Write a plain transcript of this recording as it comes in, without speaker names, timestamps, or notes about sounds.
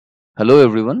Hello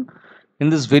everyone. In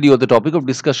this video, the topic of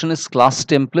discussion is class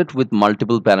template with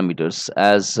multiple parameters.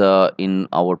 As in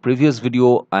our previous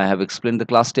video, I have explained the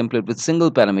class template with single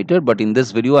parameter, but in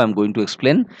this video, I am going to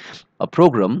explain a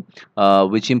program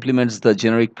which implements the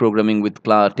generic programming with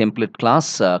template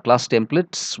class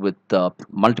templates with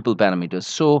multiple parameters.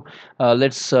 So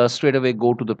let's straight away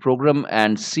go to the program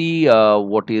and see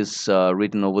what is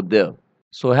written over there.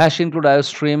 So hash include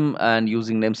iostream and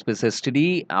using namespace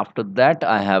std. After that,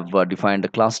 I have defined a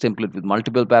class template with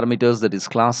multiple parameters, that is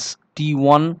class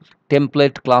t1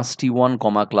 template class t1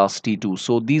 comma class t2.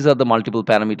 So these are the multiple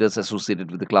parameters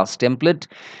associated with the class template,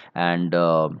 and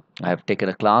I have taken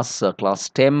a class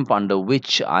temp, under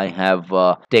which I have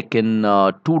taken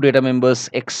two data members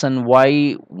x and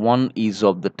y. One is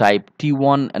of the type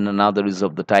t1 and another is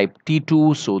of the type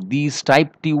t2. So these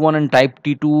type t1 and type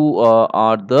t2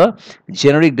 are the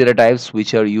generic data types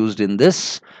which are used in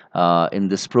this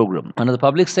program. Under the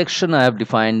public section, I have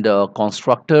defined a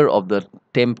constructor of the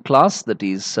temp class, that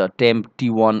is temp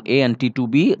t1a and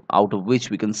t2b, out of which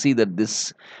we can see that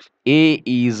this a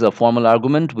is a formal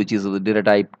argument which is of the data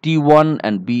type t1,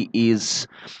 and b is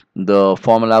the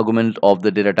formal argument of the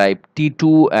data type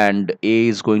t2, and a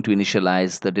is going to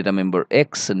initialize the data member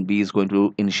x and b is going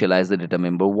to initialize the data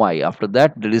member y. After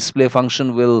that, the display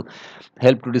function will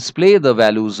help to display the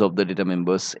values of the data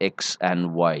members x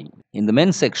and y. In the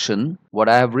main section, what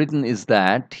I have written is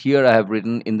that here I have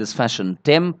written in this fashion: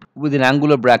 temp within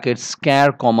angular brackets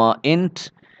char comma int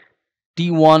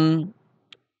t1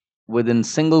 within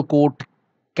single quote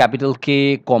capital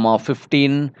K comma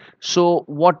 15. So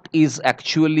what is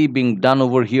actually being done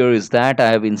over here is that I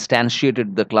have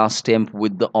instantiated the class temp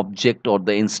with the object or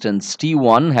the instance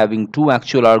t1 having two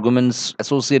actual arguments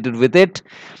associated with it.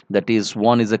 That is,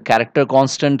 one is a character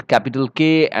constant capital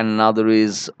K and another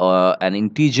is an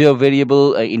integer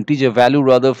variable, integer value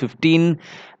rather, 15.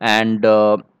 And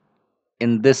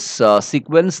in this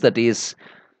sequence, that is,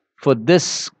 for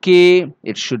this K,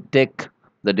 it should take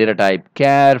the data type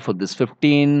char. For this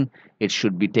 15, it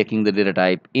should be taking the data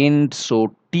type int.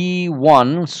 So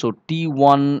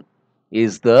T1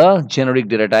 is the generic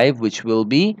data type which will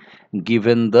be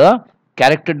given the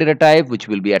character data type, which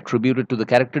will be attributed to the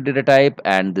character data type,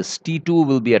 and this t2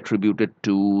 will be attributed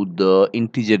to the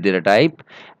integer data type.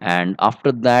 And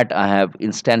after that, I have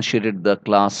instantiated the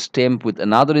class temp with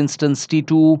another instance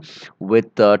t2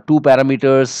 with two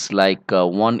parameters, like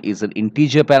one is an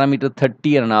integer parameter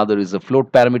 30 and another is a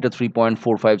float parameter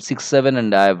 3.4567,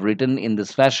 and I have written in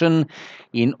this fashion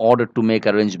in order to make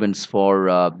arrangements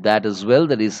for that as well,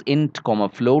 that is int comma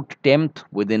float temp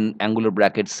within angular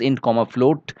brackets int comma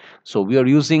float. So we are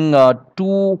using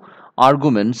two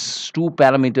arguments, two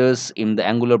parameters in the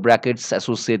angular brackets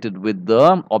associated with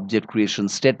the object creation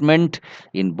statement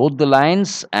in both the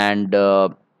lines, and I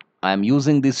am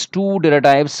using these two data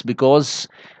types because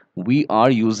we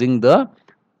are using the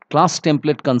class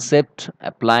template concept,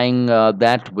 applying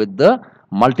that with the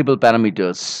multiple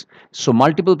parameters. So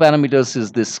multiple parameters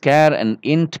is this char and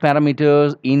int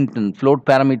parameters, int and float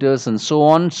parameters, and so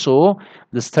on. So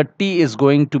this 30 is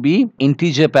going to be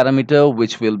integer parameter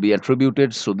which will be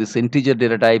attributed. So this integer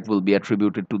data type will be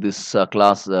attributed to this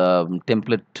class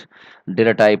template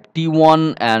data type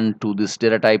t1, and to this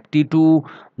data type t2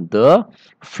 the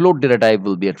float data type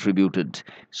will be attributed.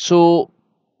 So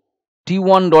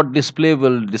t1.display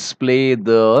will display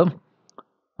the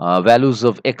values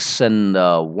of x and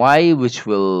y, which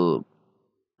will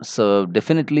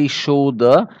definitely show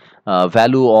the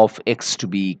value of x to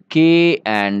be k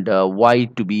and y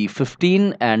to be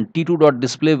 15, and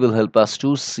t2.display will help us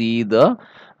to see the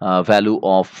value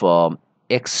of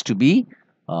x to be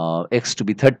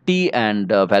 30 and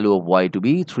value of y to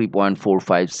be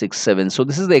 3.4567. So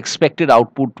this is the expected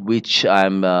output which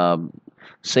I'm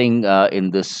saying in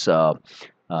this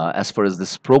as far as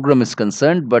this program is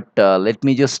concerned. But let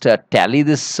me just tally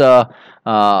this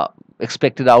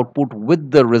expected output with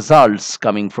the results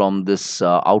coming from this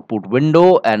output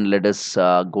window, and let us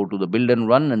go to the build and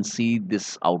run and see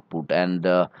this output, and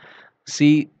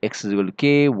see x is equal to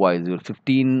k, y is equal to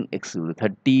 15, x is equal to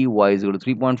 30, y is equal to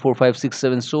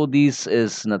 3.4567. So this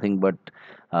is nothing but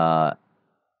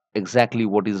exactly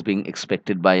what is being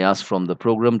expected by us from the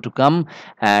program to come.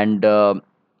 And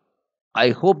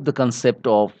I hope the concept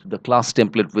of the class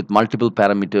template with multiple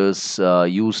parameters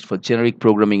used for generic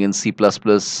programming in C++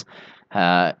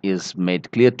 is made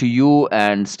clear to you.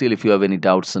 And still, if you have any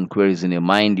doubts and queries in your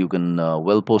mind, you can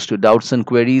well post your doubts and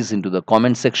queries into the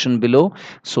comment section below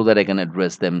so that I can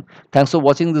address them. Thanks for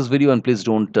watching this video, and please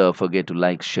don't forget to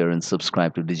like, share, and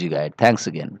subscribe to DigiGuide. Thanks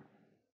again.